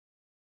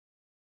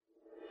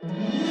Why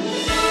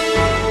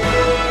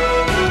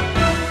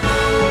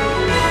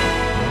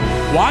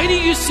do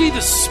you see the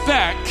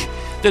speck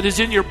that is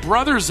in your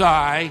brother's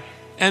eye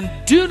and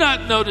do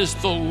not notice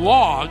the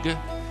log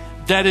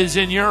that is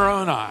in your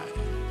own eye?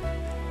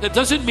 That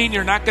doesn't mean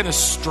you're not going to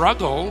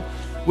struggle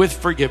with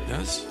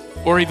forgiveness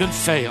or even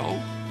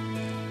fail,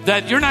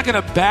 that you're not going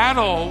to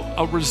battle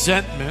a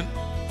resentment,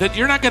 that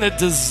you're not going to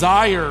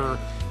desire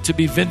to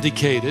be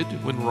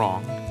vindicated when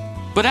wrong.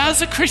 But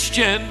as a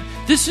Christian,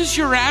 this is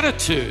your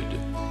attitude.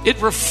 It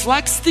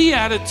reflects the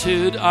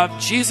attitude of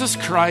Jesus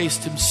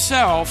Christ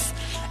himself,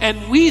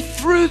 and we,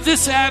 through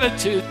this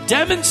attitude,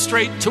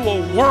 demonstrate to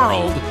a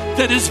world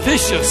that is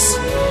vicious.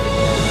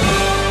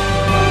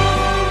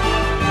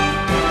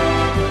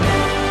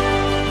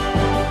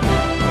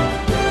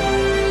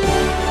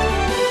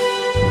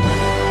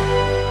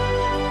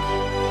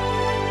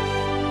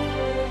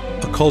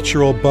 A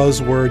cultural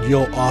buzzword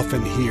you'll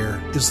often hear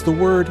is the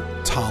word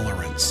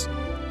tolerance.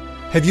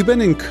 Have you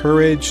been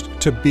encouraged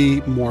to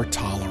be more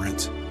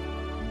tolerant?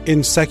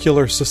 In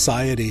secular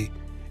society,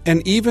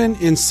 and even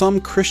in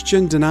some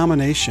Christian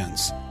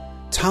denominations,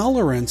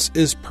 tolerance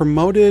is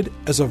promoted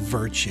as a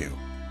virtue.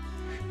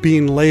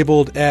 Being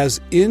labeled as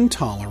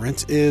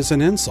intolerant is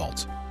an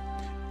insult.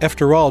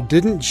 After all,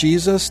 didn't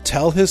Jesus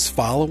tell his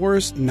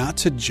followers not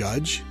to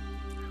judge?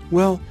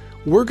 Well,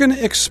 we're going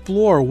to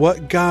explore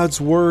what God's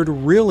Word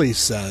really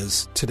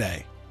says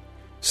today.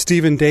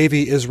 Stephen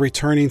Davey is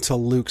returning to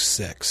Luke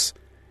 6.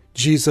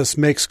 Jesus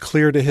makes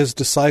clear to his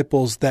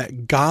disciples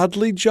that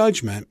godly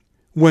judgment,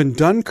 when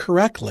done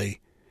correctly,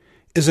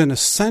 is an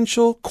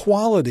essential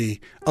quality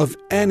of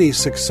any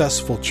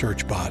successful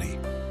church body.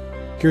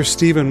 Here's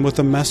Stephen with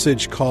a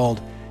message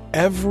called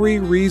Every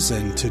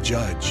Reason to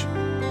Judge.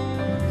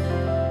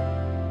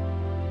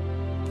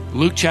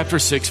 Luke chapter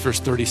 6, verse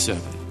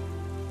 37.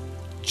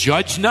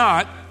 Judge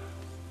not,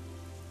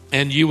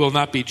 and you will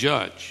not be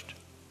judged.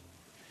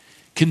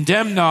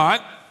 Condemn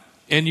not,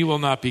 and you will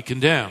not be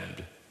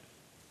condemned.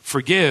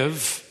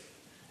 Forgive,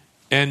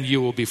 and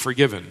you will be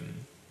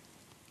forgiven.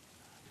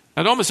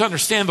 Now, don't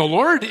misunderstand, the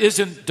Lord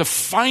isn't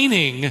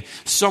defining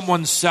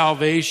someone's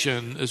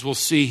salvation, as we'll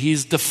see.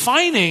 He's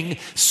defining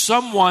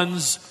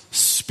someone's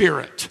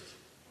spirit.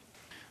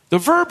 The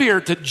verb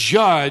here, to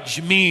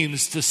judge,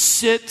 means to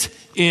sit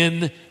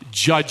in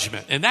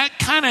judgment. And that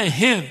kind of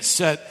hints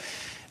at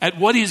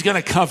what he's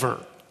going to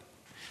cover.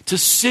 To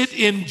sit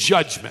in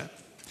judgment.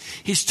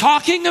 He's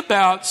talking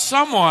about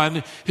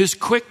someone who's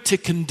quick to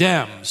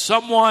condemn,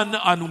 someone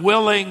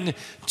unwilling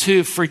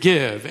to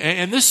forgive.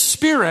 And this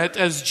spirit,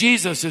 as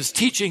Jesus is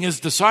teaching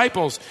his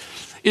disciples,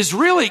 is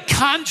really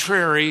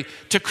contrary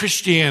to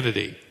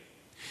Christianity.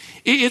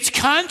 It's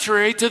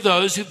contrary to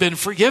those who've been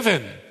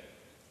forgiven,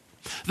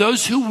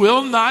 those who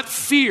will not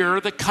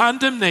fear the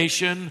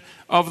condemnation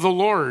of the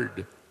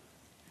Lord.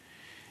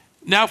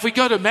 Now, if we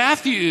go to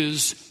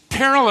Matthew's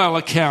parallel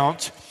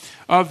account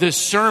of this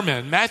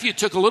sermon, Matthew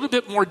took a little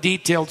bit more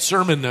detailed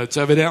sermon notes,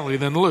 evidently,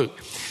 than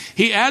Luke.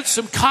 He adds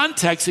some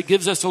context that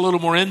gives us a little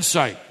more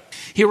insight.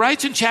 He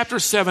writes in chapter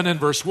 7 and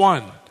verse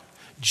 1,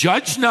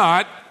 Judge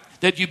not,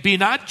 that you be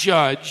not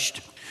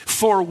judged,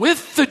 for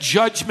with the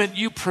judgment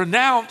you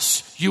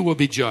pronounce, you will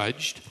be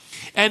judged.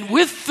 And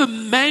with the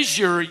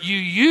measure you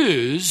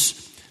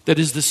use, that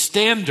is the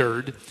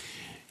standard,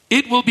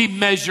 it will be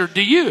measured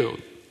to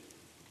you.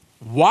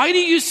 Why do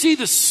you see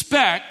the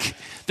speck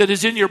that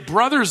is in your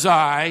brother's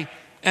eye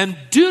and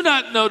do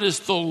not notice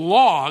the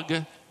log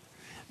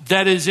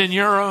that is in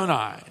your own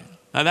eye?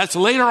 Now that's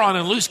later on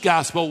in Luke's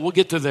gospel. We'll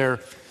get to there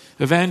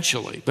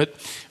eventually. But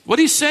what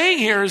he's saying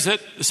here is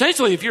that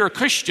essentially if you're a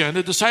Christian,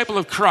 a disciple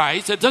of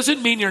Christ, that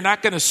doesn't mean you're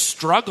not going to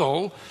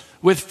struggle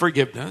with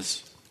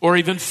forgiveness or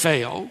even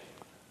fail.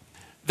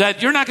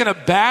 That you're not going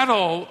to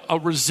battle a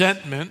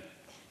resentment.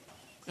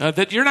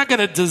 That you're not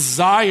going to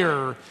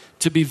desire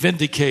to be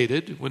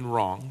vindicated when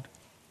wronged.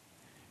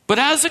 But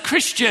as a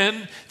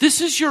Christian,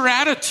 this is your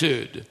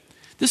attitude.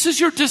 This is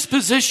your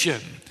disposition.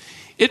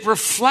 It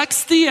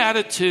reflects the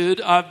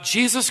attitude of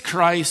Jesus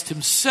Christ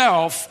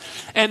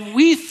himself. And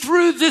we,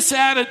 through this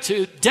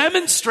attitude,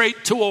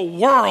 demonstrate to a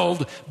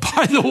world,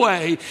 by the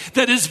way,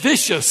 that is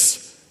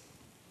vicious.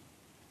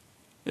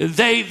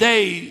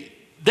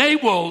 They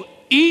will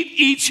eat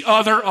each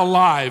other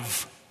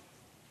alive.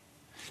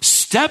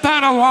 Step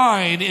out of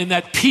line in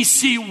that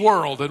PC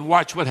world and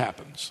watch what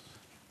happens.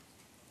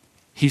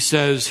 He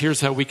says,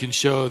 here's how we can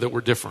show that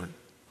we're different.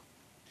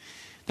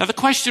 Now the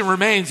question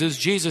remains, is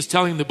Jesus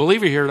telling the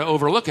believer here to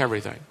overlook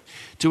everything,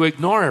 to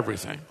ignore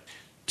everything,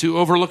 to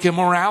overlook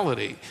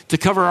immorality, to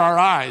cover our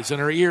eyes and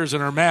our ears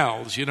and our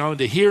mouths, and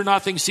to hear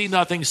nothing, see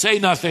nothing, say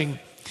nothing,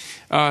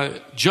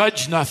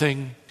 judge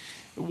nothing?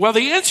 Well,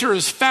 the answer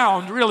is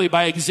found really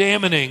by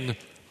examining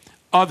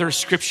other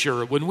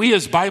scripture. When we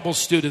as Bible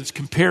students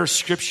compare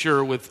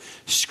scripture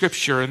with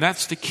scripture, and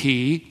that's the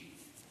key.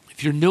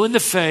 If you're new in the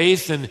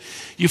faith and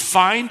you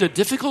find a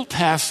difficult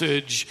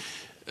passage,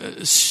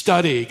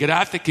 study, get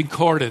out the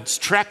concordance,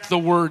 track the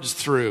words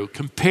through,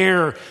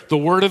 compare the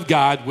Word of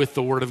God with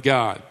the Word of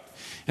God.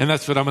 And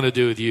that's what I'm going to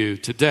do with you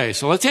today.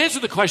 So let's answer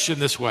the question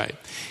this way.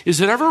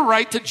 Is it ever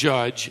right to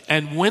judge,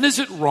 and when is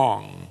it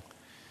wrong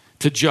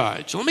to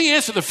judge? Let me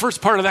answer the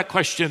first part of that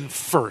question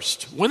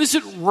first. When is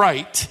it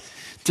right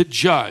to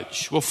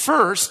judge? Well,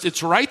 first,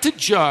 it's right to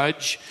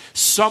judge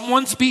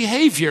someone's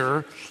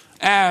behavior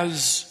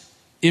as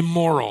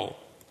immoral.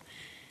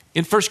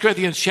 In 1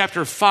 Corinthians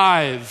chapter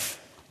 5,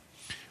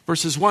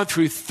 verses 1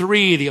 through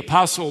 3, the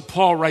Apostle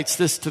Paul writes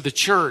this to the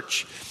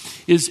church.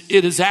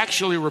 It is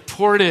actually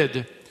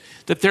reported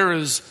that there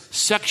is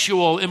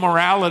sexual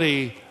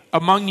immorality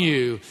among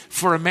you,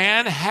 for a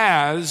man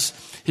has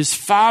his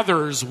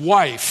father's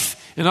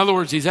wife. In other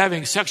words, he's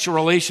having sexual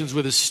relations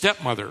with his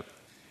stepmother.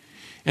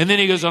 And then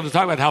he goes on to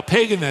talk about how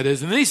pagan that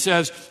is. And then he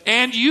says,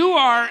 and you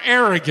are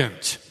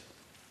arrogant.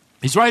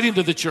 He's writing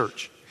to the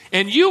church.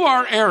 And you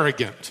are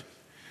arrogant.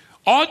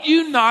 Ought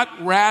you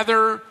not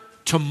rather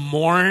to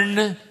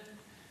mourn?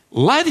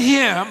 Let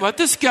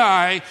this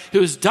guy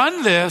who has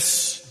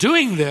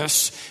doing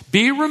this,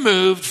 be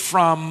removed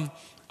from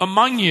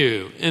among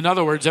you. In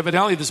other words,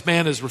 evidently this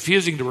man is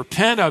refusing to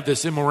repent of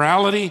this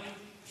immorality.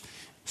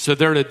 So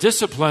they're to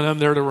discipline him,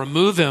 they're to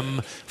remove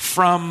him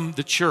from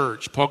the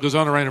church. Paul goes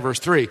on to write in verse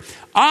 3,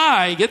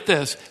 I, get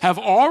this, have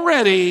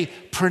already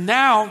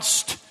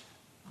pronounced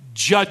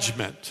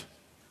judgment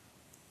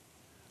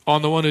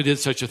on the one who did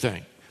such a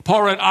thing.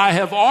 Paul wrote, I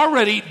have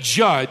already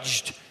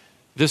judged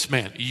this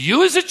man.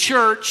 You as a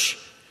church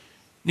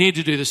need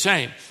to do the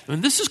same.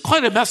 And this is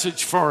quite a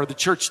message for the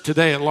church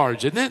today at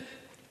large, isn't it?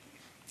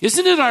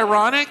 Isn't it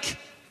ironic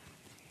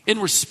in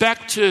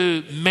respect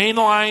to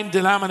mainline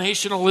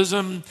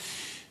denominationalism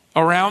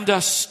around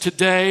us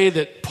today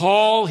that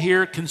Paul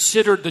here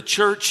considered the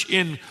church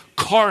in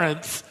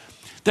Corinth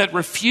that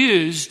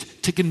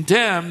refused to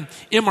condemn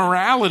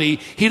immorality?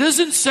 He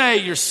doesn't say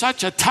you're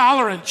such a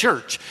tolerant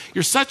church,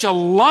 you're such a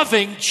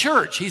loving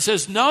church. He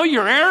says, no,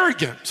 you're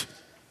arrogant.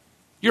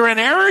 You're an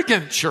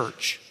arrogant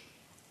church.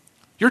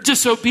 You're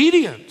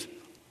disobedient.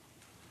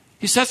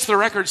 He sets the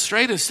record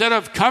straight. Instead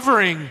of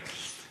covering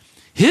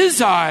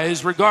his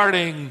eyes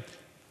regarding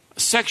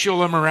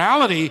sexual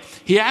immorality,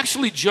 he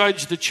actually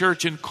judged the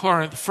church in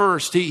Corinth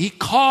first. He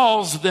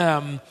calls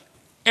them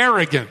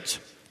arrogant.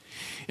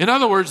 In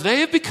other words, they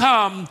have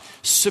become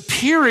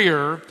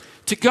superior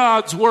to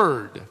God's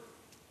word.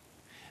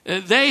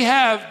 They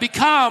have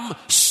become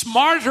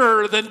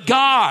smarter than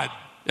God,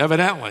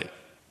 evidently.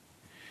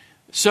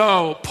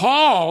 So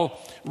Paul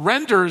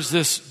renders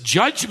this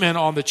judgment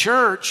on the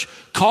church,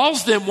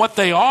 calls them what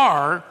they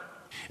are,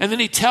 and then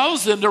he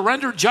tells them to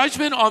render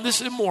judgment on this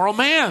immoral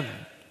man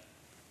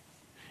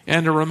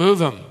and to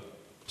remove him.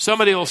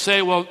 Somebody will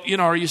say, well,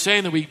 are you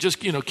saying that we just,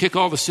 kick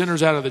all the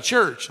sinners out of the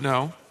church?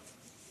 No.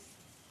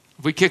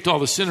 If we kicked all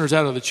the sinners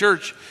out of the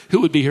church,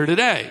 who would be here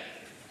today?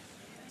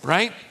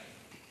 Right?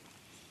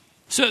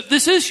 So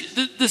this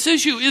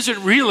issue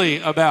isn't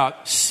really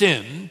about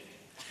sin.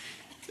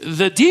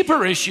 The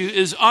deeper issue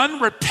is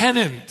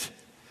unrepentant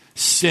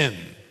sin.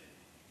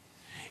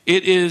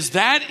 It is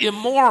that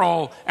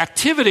immoral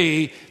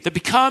activity that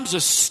becomes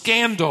a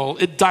scandal.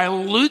 It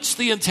dilutes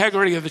the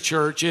integrity of the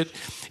church. It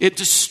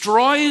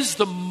destroys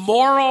the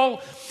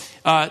moral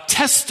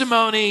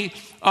testimony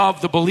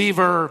of the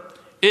believer.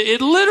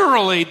 It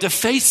literally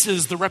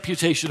defaces the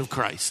reputation of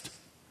Christ,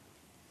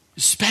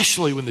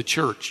 especially when the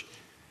church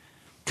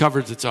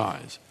covers its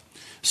eyes.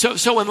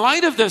 So in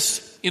light of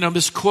this,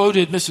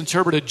 misquoted,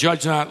 misinterpreted,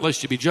 judge not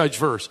lest you be judged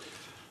verse,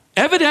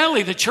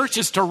 evidently the church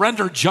is to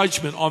render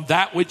judgment on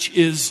that which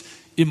is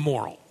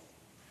immoral.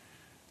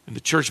 And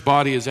the church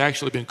body has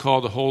actually been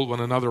called to hold one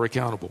another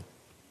accountable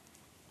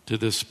to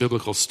this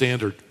biblical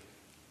standard.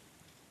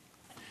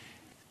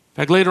 In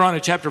fact, later on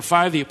in chapter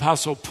 5, the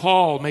Apostle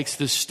Paul makes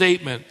this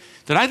statement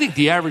that I think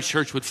the average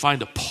church would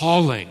find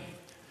appalling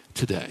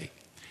today.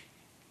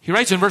 He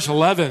writes in verse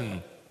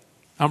 11,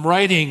 I'm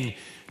writing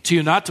to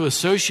you not to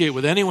associate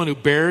with anyone who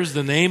bears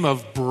the name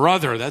of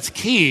brother. That's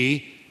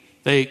key.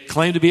 They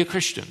claim to be a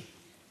Christian.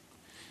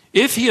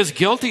 If he is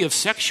guilty of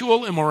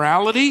sexual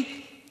immorality,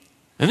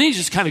 and then he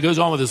just kind of goes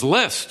on with his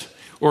list,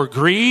 or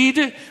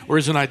greed, or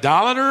is an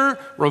idolater,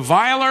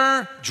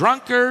 reviler,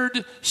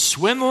 drunkard,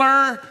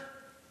 swindler,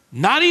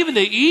 not even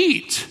to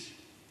eat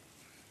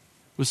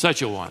with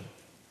such a one.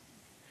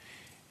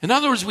 In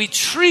other words, we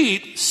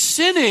treat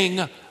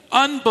sinning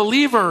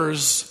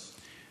unbelievers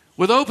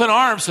with open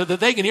arms so that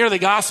they can hear the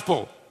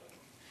gospel.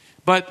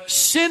 But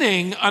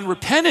sinning,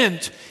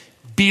 unrepentant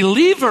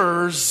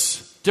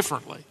believers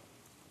differently.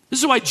 This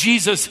is why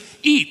Jesus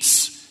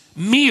eats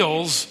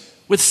meals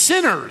with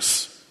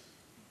sinners.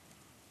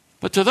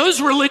 But to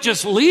those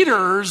religious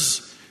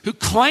leaders who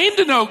claim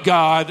to know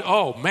God,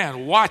 oh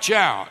man, watch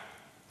out,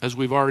 as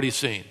we've already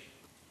seen.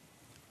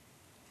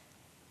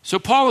 So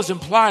Paul is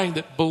implying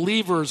that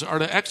believers are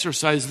to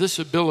exercise this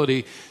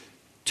ability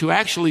to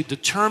actually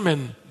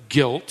determine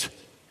guilt,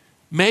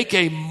 make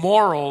a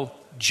moral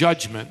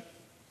judgment,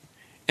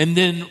 and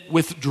then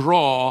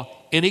withdraw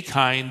any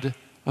kind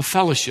of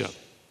fellowship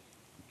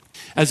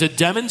as a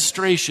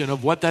demonstration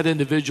of what that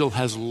individual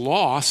has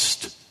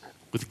lost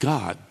with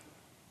God: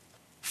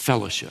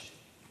 fellowship.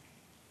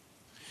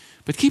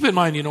 But keep in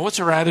mind, what's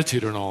our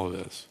attitude in all of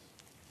this?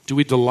 Do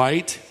we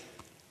delight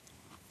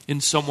in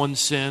someone's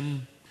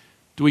sin?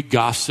 Do we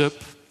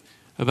gossip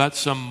about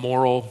some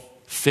moral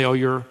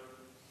failure?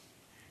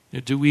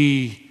 Do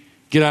we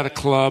get out a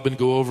club and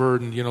go over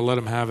and, let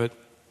them have it?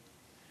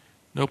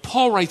 No,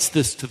 Paul writes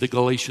this to the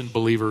Galatian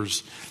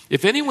believers.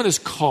 If anyone is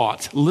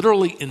caught,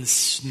 literally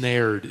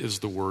ensnared is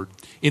the word,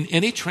 in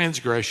any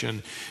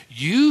transgression,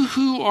 you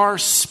who are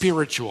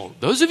spiritual,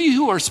 those of you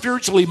who are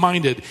spiritually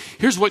minded,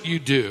 here's what you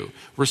do.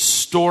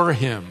 Restore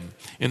him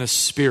in a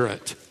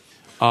spirit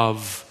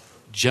of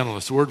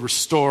gentleness. The word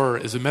restore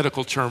is a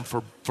medical term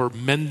for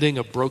mending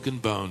a broken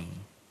bone.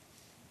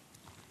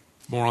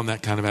 More on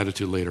that kind of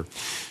attitude later.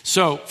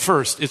 So,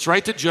 first, it's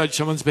right to judge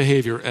someone's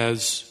behavior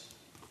as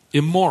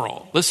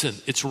immoral. Listen,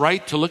 it's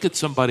right to look at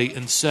somebody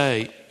and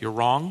say, you're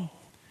wrong,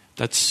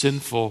 that's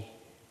sinful,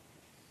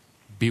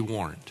 be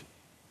warned.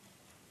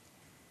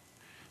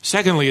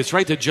 Secondly, it's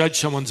right to judge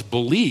someone's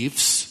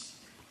beliefs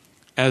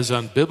as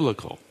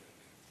unbiblical.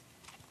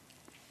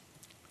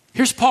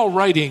 Here's Paul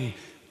writing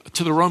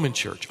to the Roman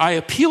church. I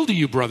appeal to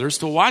you, brothers,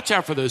 to watch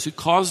out for those who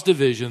cause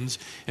divisions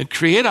and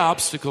create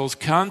obstacles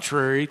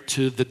contrary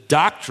to the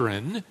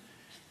doctrine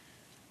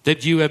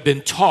that you have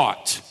been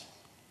taught.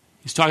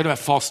 He's talking about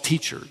false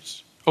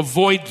teachers.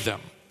 Avoid them.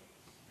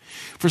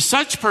 For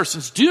such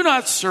persons do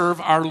not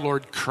serve our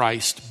Lord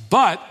Christ,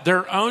 but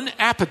their own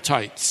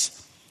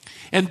appetites.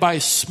 And by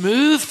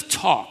smooth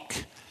talk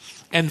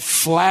and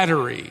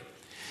flattery,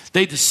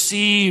 they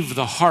deceive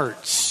the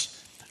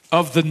hearts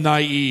of the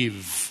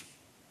naive.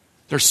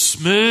 They're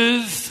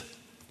smooth.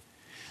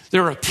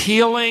 They're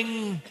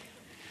appealing.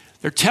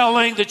 They're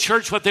telling the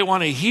church what they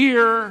want to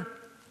hear.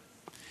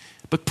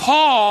 But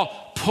Paul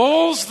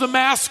pulls the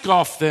mask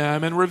off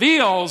them and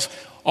reveals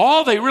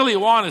all they really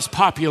want is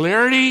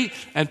popularity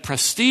and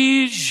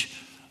prestige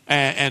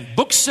and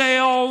book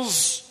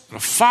sales and a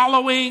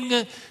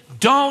following.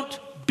 Don't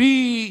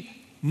be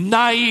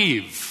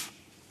naive.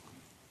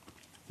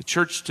 The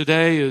church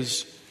today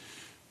is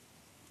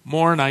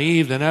more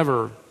naive than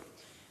ever.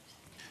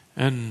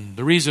 And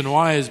the reason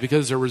why is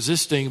because they're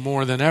resisting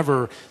more than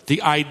ever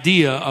the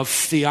idea of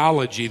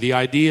theology, the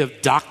idea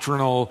of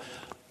doctrinal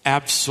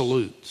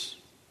absolutes.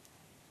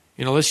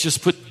 Let's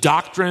just put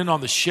doctrine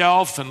on the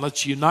shelf and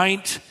let's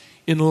unite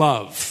in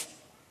love.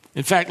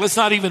 In fact, let's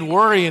not even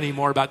worry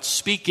anymore about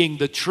speaking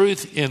the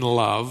truth in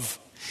love.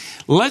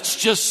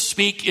 Let's just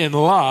speak in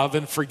love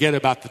and forget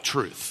about the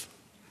truth.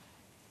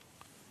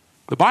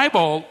 The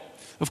Bible,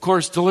 of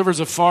course, delivers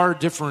a far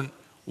different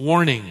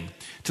warning.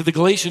 To the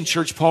Galatian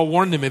church, Paul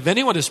warned them, if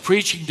anyone is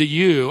preaching to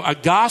you a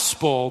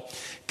gospel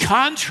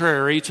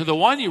contrary to the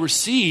one you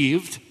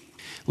received,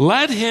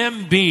 let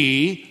him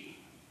be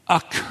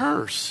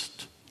accursed.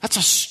 That's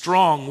a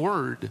strong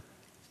word.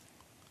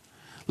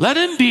 Let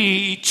him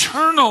be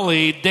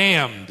eternally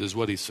damned, is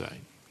what he's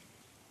saying.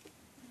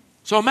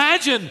 So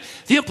imagine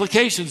the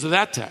implications of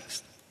that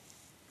text.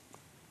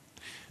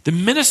 The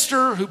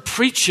minister who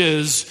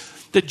preaches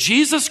that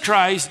Jesus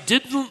Christ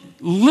didn't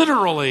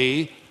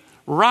literally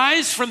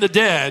rise from the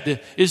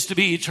dead is to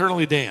be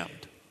eternally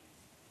damned.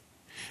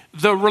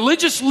 The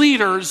religious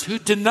leaders who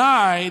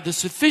deny the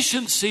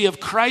sufficiency of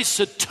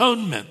Christ's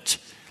atonement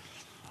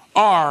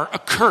are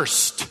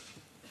accursed.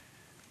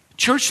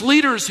 Church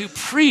leaders who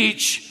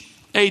preach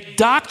a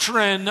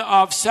doctrine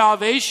of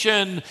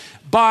salvation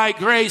by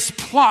grace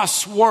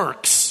plus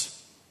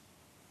works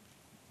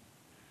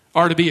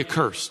are to be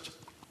accursed.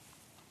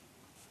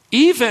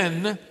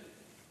 Even,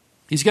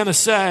 he's going to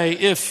say,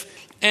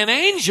 if an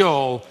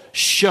angel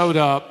showed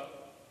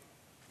up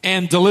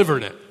and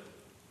delivered it.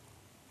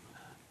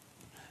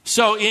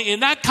 So in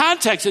that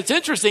context, it's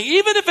interesting.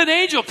 Even if an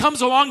angel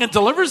comes along and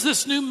delivers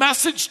this new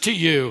message to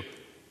you,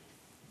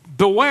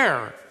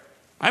 beware.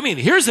 I mean,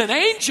 here's an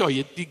angel.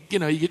 You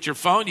get your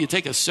phone, you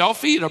take a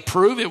selfie to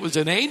prove it was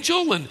an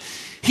angel, and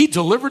he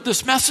delivered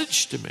this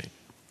message to me.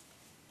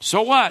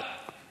 So what?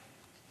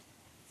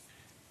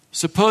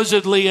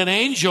 Supposedly an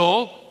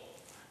angel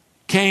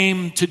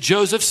came to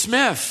Joseph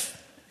Smith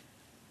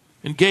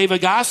and gave a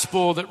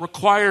gospel that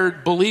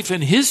required belief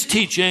in his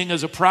teaching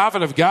as a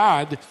prophet of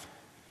God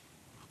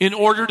in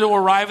order to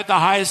arrive at the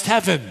highest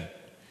heaven,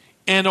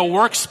 and a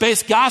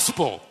works-based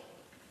gospel.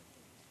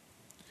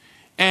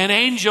 An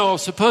angel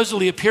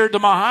supposedly appeared to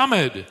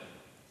Muhammad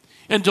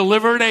and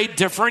delivered a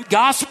different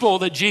gospel,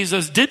 that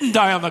Jesus didn't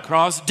die on the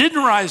cross,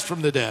 didn't rise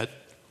from the dead.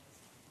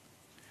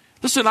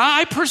 Listen,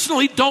 I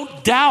personally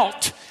don't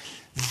doubt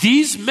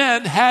these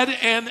men had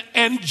an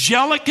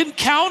angelic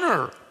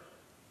encounter.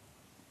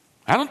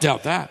 I don't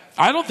doubt that.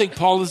 I don't think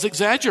Paul is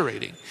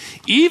exaggerating.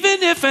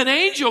 Even if an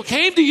angel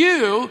came to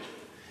you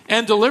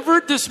and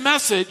delivered this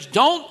message,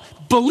 don't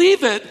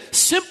believe it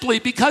simply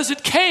because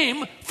it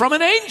came from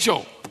an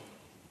angel.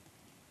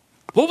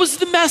 What was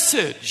the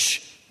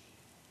message?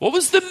 What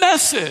was the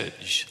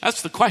message?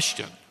 That's the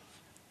question.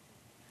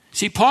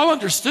 See, Paul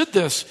understood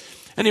this,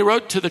 and he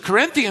wrote to the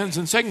Corinthians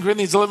in 2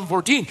 Corinthians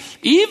 11:14,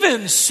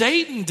 even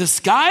Satan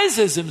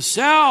disguises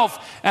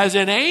himself as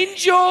an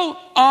angel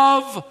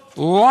of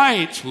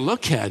light.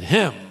 Look at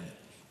him.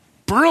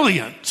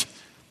 Brilliant.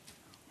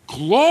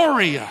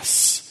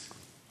 glorious.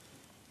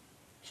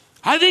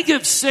 I think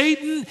if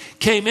Satan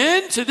came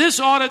into this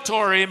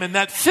auditorium in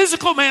that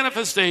physical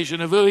manifestation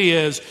of who he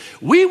is,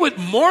 we would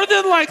more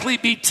than likely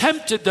be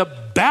tempted to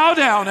bow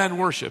down and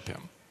worship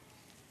him.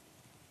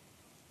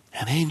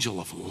 An angel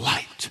of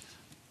light.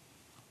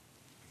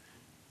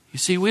 You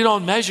see, we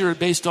don't measure it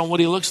based on what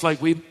he looks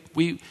like.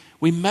 We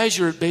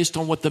measure it based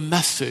on what the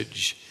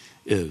message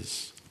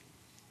is.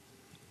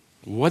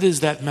 What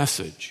is that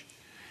message?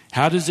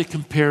 How does it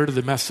compare to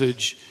the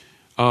message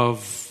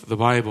of the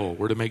Bible?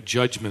 We're to make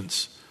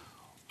judgments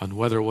on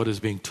whether what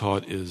is being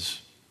taught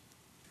is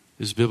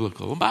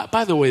biblical.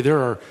 By the way,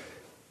 there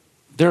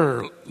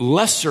are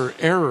lesser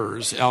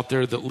errors out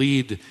there that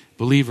lead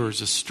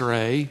believers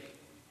astray,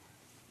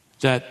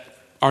 that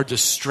are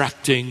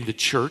distracting the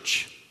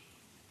church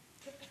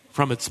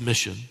from its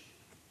mission.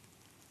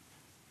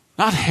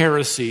 Not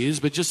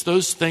heresies, but just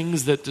those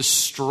things that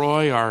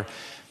destroy our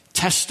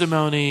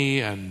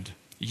testimony and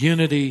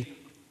unity,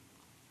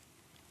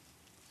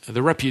 and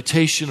the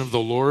reputation of the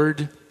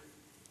Lord.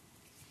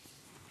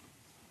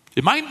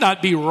 It might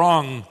not be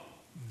wrong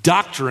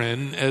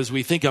doctrine as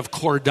we think of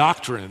core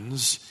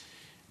doctrines,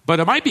 but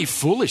it might be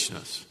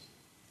foolishness.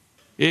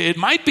 It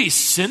might be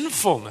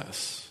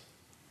sinfulness.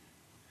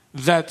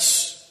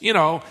 That's,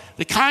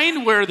 the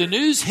kind where the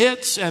news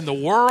hits and the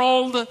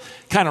world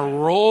kind of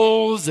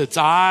rolls its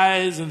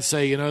eyes and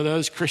say,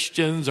 those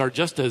Christians are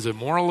just as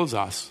immoral as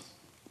us.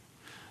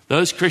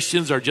 Those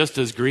Christians are just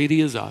as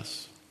greedy as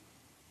us.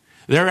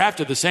 They're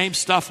after the same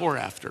stuff we're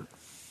after.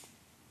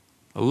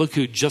 Well, look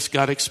who just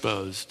got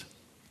exposed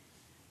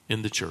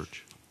in the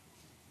church.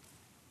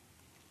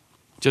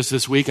 Just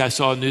this week, I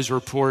saw a news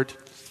report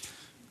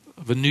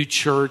of a new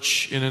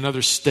church in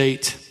another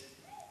state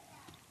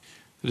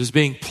that is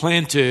being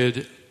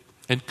planted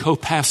and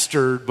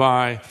co-pastored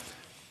by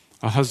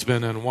a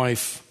husband and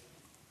wife.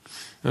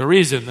 And the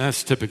reason,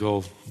 that's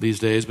typical these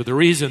days, but the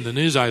reason the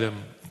news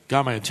item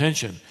got my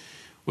attention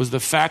was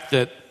the fact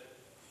that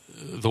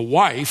the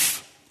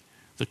wife,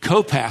 the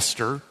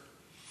co-pastor,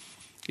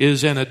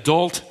 is an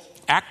adult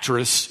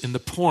actress in the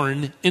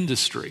porn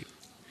industry.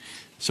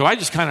 So I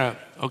just I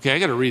got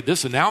to read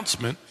this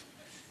announcement.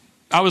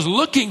 I was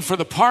looking for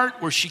the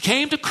part where she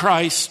came to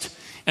Christ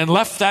and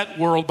left that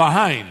world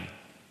behind.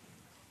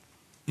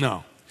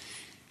 No.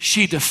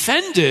 She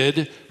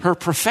defended her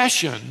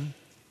profession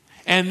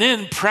and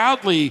then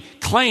proudly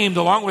claimed,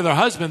 along with her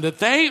husband, that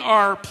they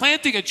are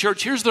planting a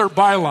church. Here's their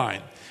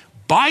byline: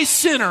 by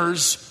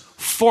sinners,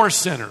 for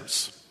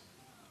sinners.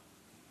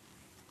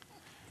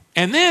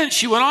 And then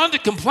she went on to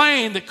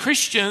complain that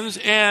Christians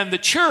and the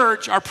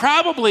church are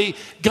probably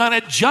going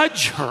to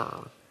judge her.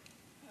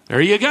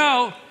 There you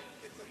go.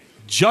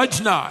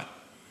 Judge not.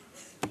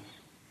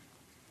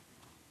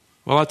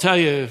 Well, I'll tell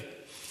you,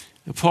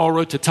 Paul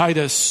wrote to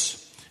Titus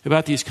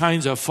about these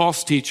kinds of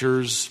false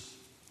teachers.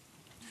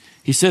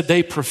 He said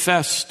they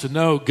profess to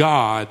know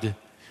God,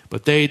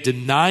 but they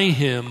deny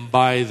him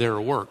by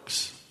their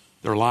works,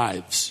 their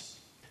lives.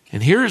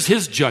 And here's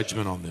his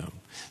judgment on them.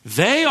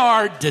 They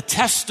are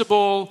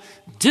detestable,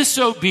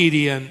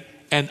 disobedient,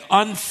 and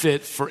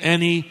unfit for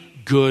any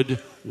good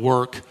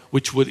work,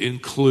 which would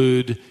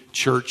include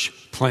church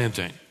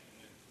planting.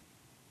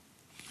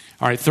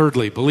 All right,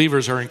 thirdly,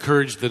 believers are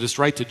encouraged that it's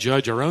right to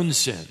judge our own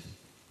sin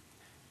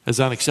as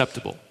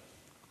unacceptable.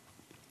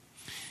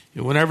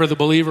 And whenever the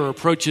believer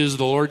approaches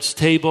the Lord's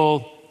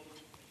table,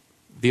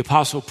 the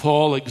Apostle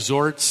Paul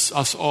exhorts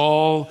us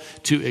all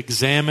to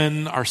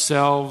examine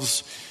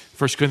ourselves.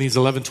 1 Corinthians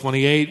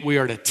 11:28, we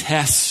are to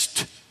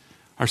test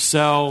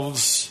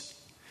ourselves.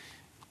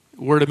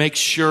 We're to make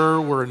sure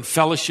we're in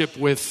fellowship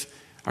with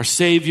our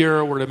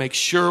Savior. We're to make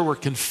sure we're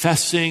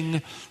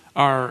confessing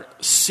our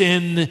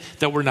sin,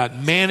 that we're not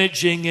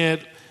managing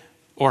it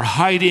or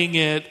hiding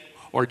it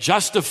or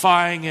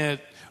justifying it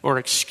or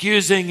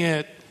excusing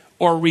it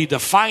or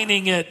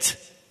redefining it.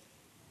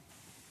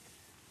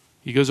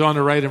 He goes on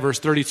to write in verse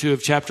 32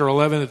 of chapter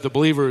 11 that the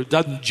believer who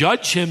doesn't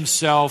judge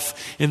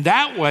himself in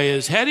that way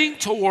is heading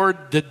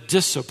toward the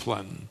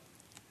discipline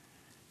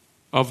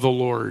of the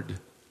Lord.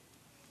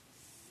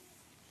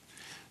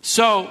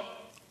 So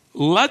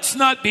let's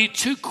not be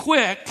too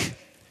quick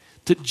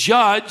to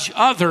judge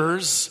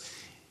others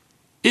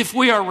if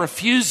we are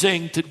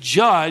refusing to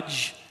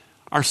judge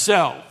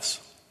ourselves.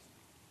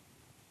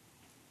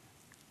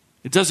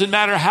 It doesn't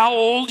matter how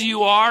old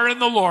you are in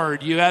the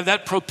Lord. You have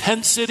that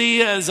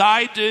propensity, as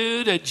I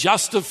do, to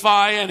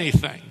justify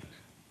anything,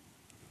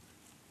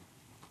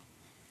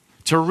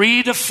 to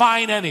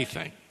redefine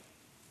anything,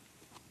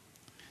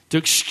 to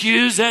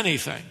excuse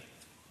anything.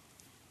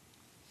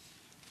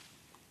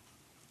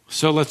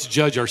 So let's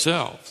judge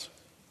ourselves.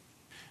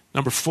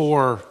 Number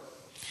 4,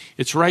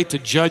 it's right to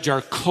judge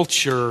our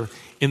culture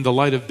in the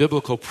light of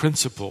biblical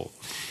principle.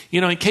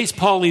 In case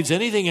Paul leaves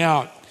anything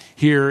out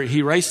here,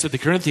 he writes to the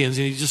Corinthians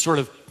and he just sort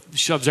of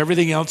shoves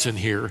everything else in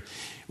here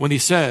when he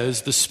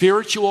says the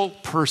spiritual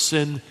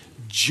person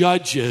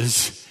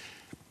judges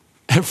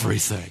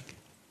everything.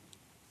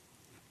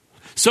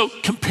 So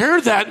compare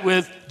that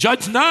with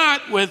judge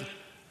not with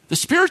the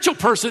spiritual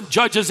person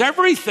judges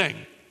everything.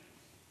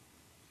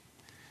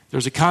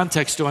 There's a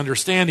context to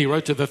understand. He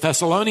wrote to the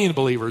Thessalonian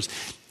believers,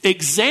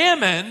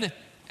 examine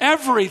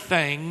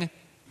everything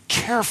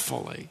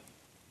carefully.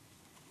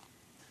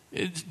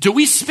 Do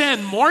we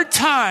spend more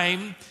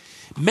time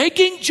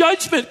making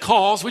judgment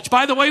calls, which,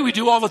 by the way, we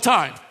do all the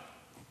time?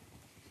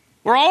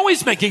 We're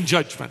always making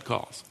judgment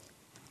calls.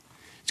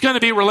 It's going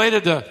to be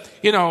related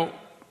to,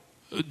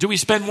 do we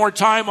spend more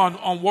time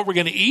on what we're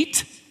going to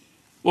eat,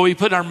 what we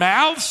put in our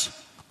mouths,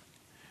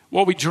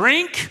 what we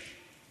drink,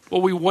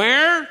 what we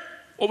wear,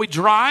 what we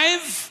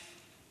drive,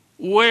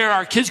 where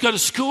our kids go to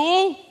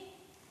school?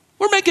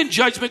 We're making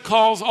judgment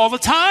calls all the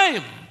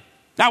time.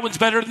 That one's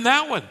better than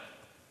that one.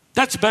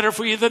 That's better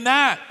for you than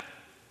that.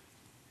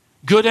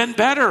 Good and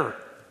better.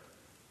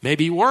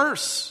 Maybe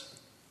worse.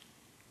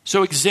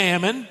 So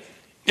examine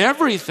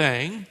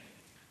everything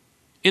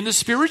in the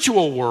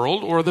spiritual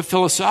world or the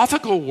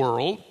philosophical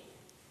world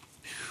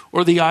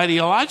or the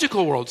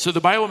ideological world. So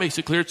the Bible makes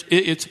it clear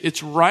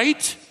it's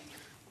right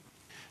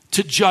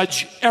to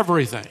judge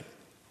everything.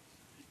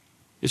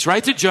 It's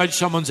right to judge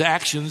someone's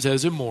actions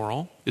as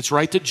immoral. It's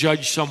right to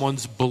judge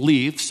someone's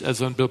beliefs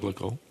as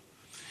unbiblical.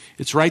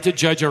 It's right to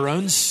judge our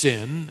own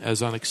sin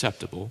as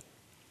unacceptable.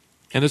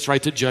 And it's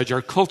right to judge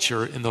our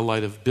culture in the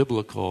light of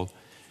biblical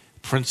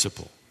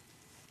principle.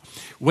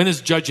 When is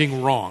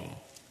judging wrong?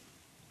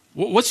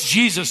 What's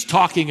Jesus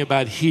talking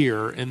about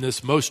here in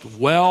this most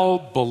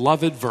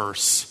well-beloved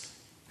verse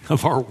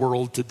of our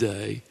world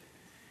today?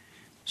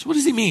 So what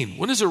does he mean?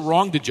 When is it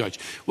wrong to judge?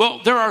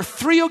 Well, there are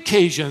 3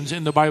 occasions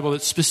in the Bible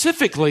that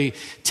specifically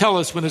tell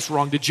us when it's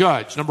wrong to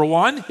judge. Number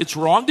 1, it's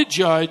wrong to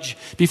judge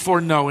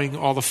before knowing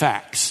all the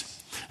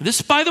facts.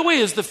 This, by the way,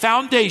 is the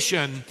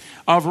foundation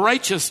of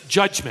righteous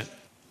judgment.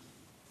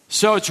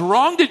 So it's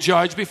wrong to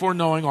judge before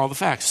knowing all the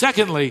facts.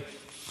 Secondly,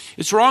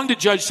 it's wrong to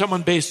judge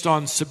someone based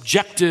on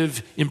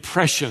subjective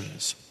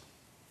impressions.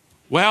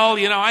 Well,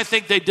 I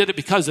think they did it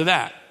because of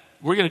that.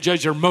 We're going to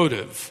judge their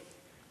motive.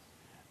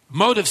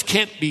 Motives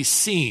can't be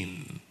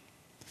seen,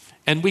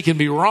 and we can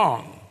be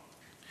wrong.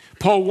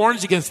 Paul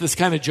warns against this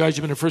kind of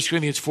judgment in 1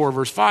 Corinthians 4,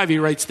 verse 5. He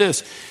writes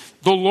this,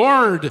 the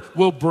Lord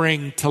will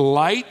bring to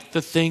light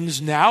the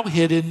things now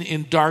hidden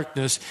in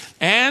darkness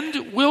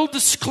and will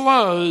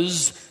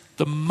disclose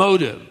the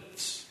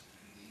motives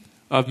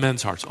of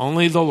men's hearts.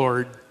 Only the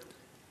Lord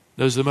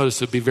knows the motives.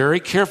 So be very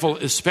careful,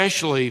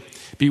 especially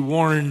be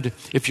warned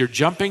if you're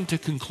jumping to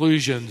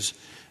conclusions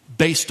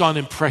based on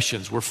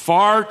impressions. We're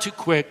far too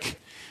quick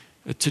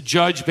to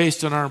judge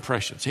based on our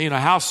impressions.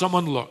 How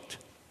someone looked,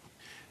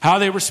 how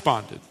they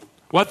responded,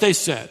 what they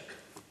said,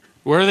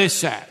 where they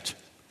sat.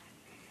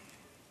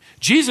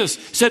 Jesus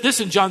said this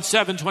in John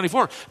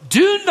 7:24.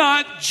 Do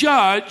not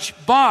judge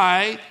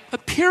by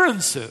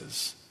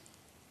appearances,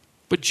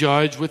 but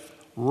judge with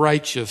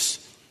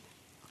righteous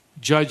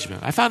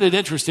judgment. I found it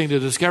interesting to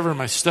discover in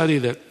my study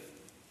that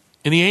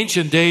in the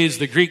ancient days,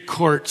 the Greek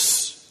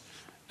courts,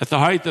 at the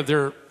height of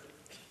their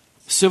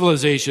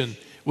civilization,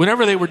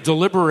 whenever they were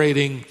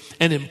deliberating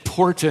an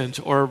important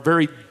or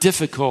very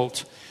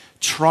difficult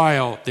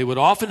trial, they would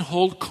often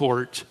hold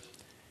court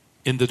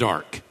in the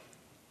dark.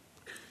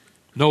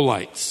 No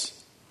lights,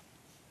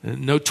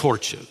 no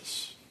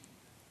torches,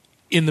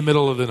 in the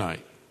middle of the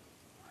night.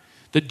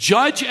 The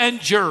judge and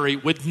jury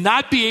would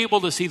not be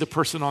able to see the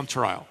person on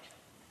trial.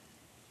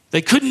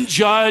 They couldn't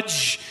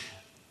judge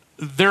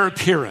their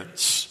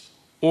appearance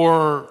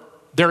or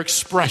their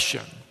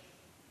expression.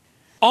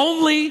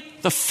 Only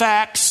the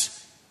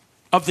facts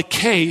of the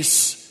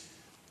case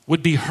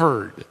would be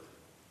heard.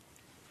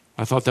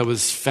 I thought that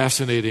was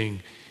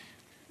fascinating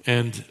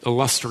and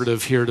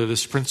illustrative here to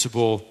this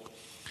principle.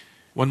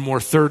 One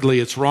more, thirdly,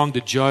 it's wrong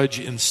to judge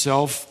in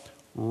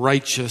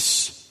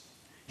self-righteous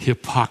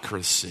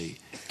hypocrisy.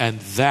 And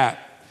that,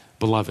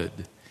 beloved,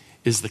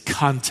 is the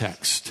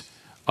context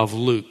of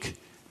Luke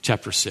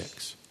chapter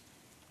 6.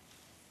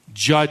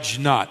 Judge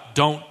not.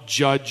 Don't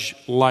judge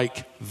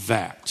like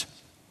that.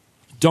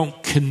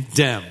 Don't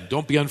condemn.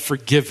 Don't be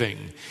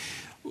unforgiving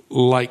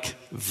like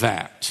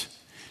that.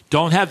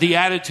 Don't have the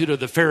attitude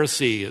of the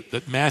Pharisee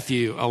that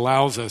Matthew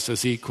allows us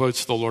as he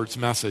quotes the Lord's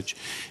message.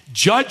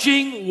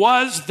 Judging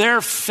was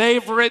their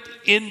favorite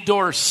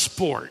indoor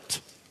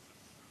sport.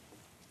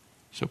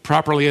 So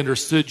properly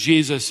understood,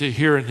 Jesus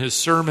here in his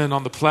sermon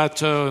on the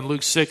plateau in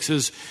Luke 6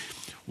 is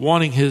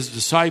wanting his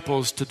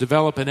disciples to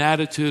develop an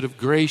attitude of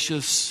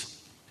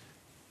gracious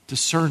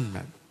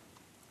discernment.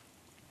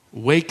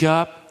 Wake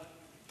up,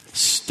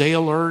 stay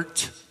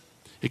alert,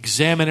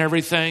 examine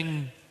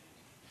everything,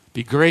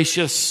 be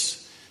gracious,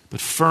 but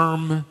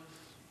firm,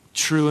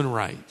 true, and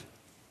right.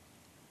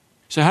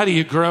 So how do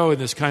you grow in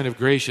this kind of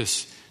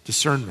gracious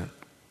discernment?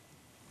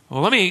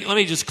 Well, let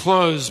me just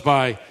close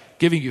by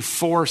giving you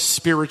 4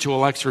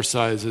 spiritual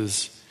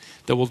exercises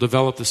that will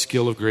develop the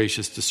skill of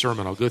gracious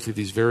discernment. I'll go through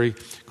these very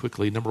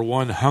quickly. Number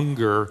 1,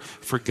 hunger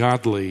for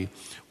godly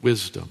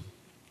wisdom.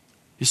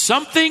 Is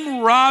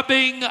something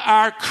robbing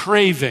our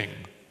craving,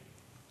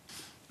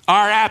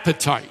 our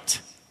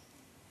appetite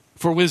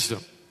for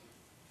wisdom?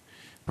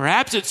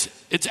 Perhaps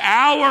it's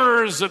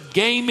hours of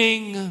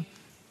gaming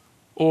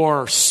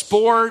or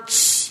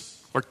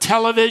sports or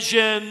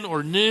television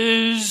or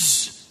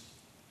news,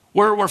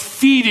 where we're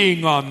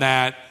feeding on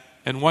that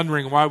and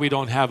wondering why we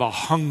don't have a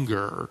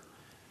hunger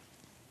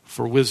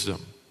for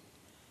wisdom.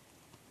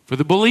 For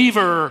the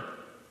believer,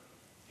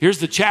 here's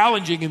the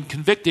challenging and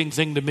convicting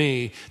thing to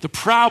me. The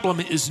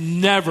problem is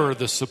never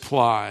the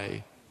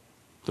supply.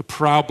 The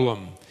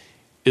problem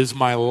is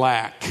my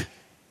lack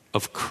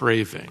of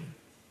craving.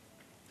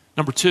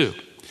 Number 2,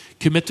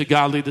 commit to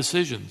godly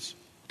decisions.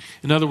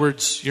 In other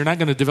words, you're not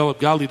going to develop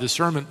godly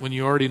discernment when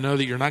you already know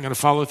that you're not going to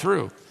follow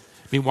through.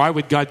 I mean, why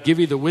would God give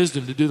you the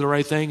wisdom to do the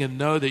right thing and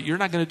know that you're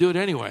not going to do it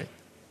anyway?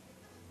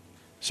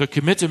 So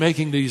commit to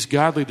making these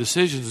godly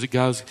decisions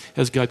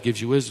as God gives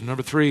you wisdom.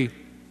 Number 3,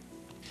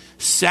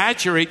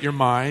 saturate your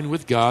mind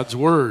with God's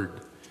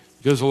word.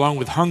 It goes along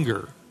with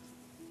hunger.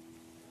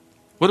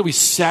 What are we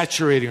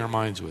saturating our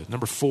minds with?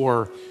 Number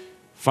 4,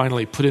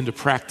 finally, put into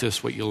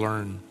practice what you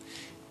learn.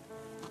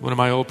 One of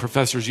my old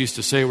professors used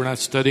to say, we're not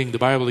studying the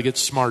Bible to get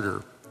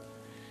smarter,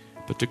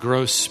 but to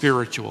grow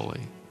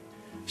spiritually.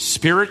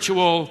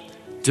 Spiritual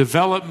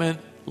development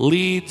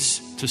leads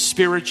to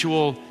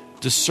spiritual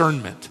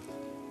discernment.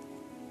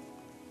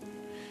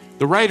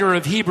 The writer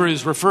of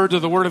Hebrews referred to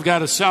the Word of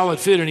God as solid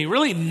food, and he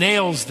really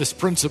nails this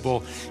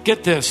principle.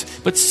 Get this.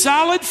 But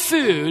solid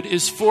food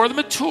is for the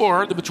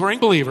maturing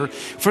believer,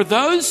 for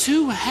those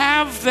who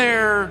have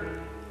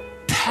their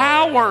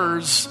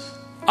powers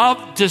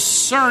of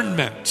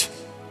discernment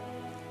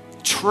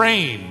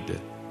trained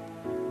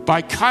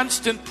by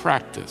constant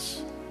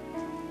practice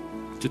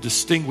to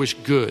distinguish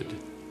good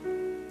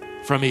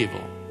from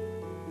evil.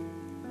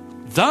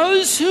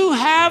 Those who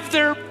have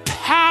their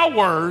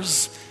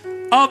powers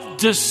of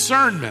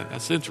discernment.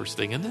 That's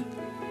interesting, isn't it?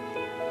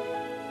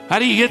 How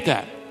do you get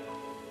that?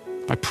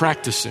 By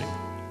practicing,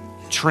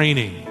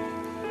 training.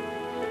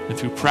 And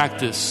through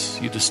practice,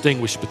 you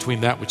distinguish between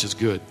that which is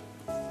good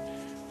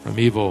from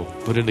evil.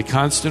 Put into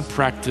constant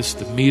practice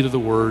the meat of the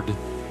word,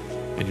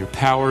 and your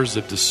powers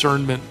of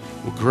discernment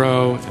will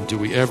grow. And do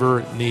we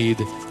ever need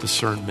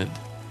discernment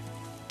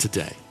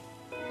today?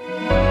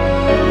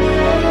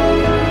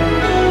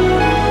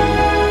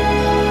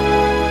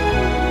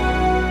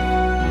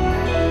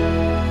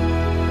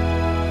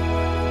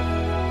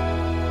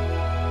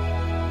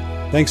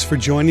 Thanks for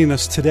joining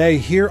us today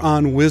here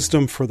on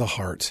Wisdom for the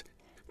Heart.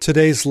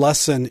 Today's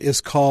lesson is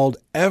called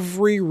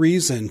Every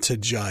Reason to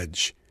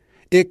Judge.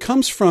 It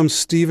comes from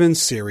Stephen's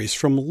series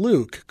from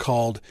Luke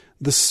called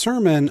The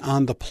Sermon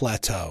on the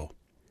Plateau.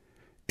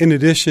 In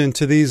addition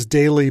to these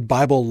daily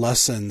Bible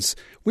lessons,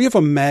 we have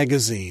a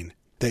magazine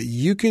that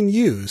you can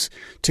use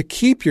to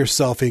keep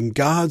yourself in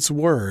God's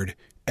Word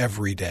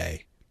every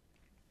day.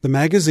 The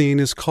magazine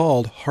is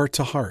called Heart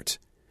to Heart.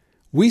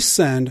 We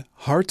send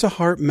Heart to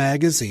Heart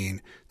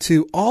magazine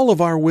to all of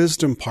our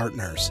wisdom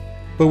partners,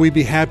 but we'd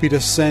be happy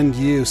to send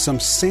you some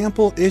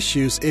sample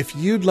issues if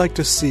you'd like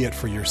to see it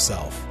for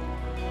yourself.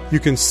 You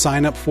can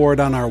sign up for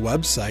it on our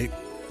website,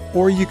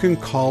 or you can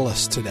call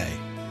us today.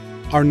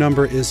 Our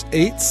number is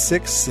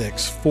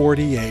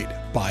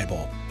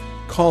 866-48-BIBLE.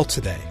 Call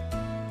today.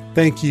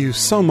 Thank you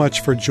so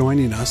much for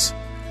joining us.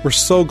 We're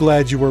so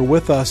glad you were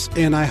with us,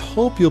 and I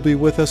hope you'll be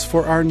with us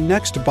for our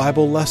next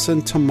Bible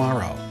lesson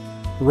tomorrow,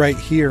 right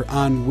here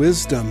on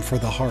Wisdom for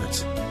the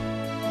Heart.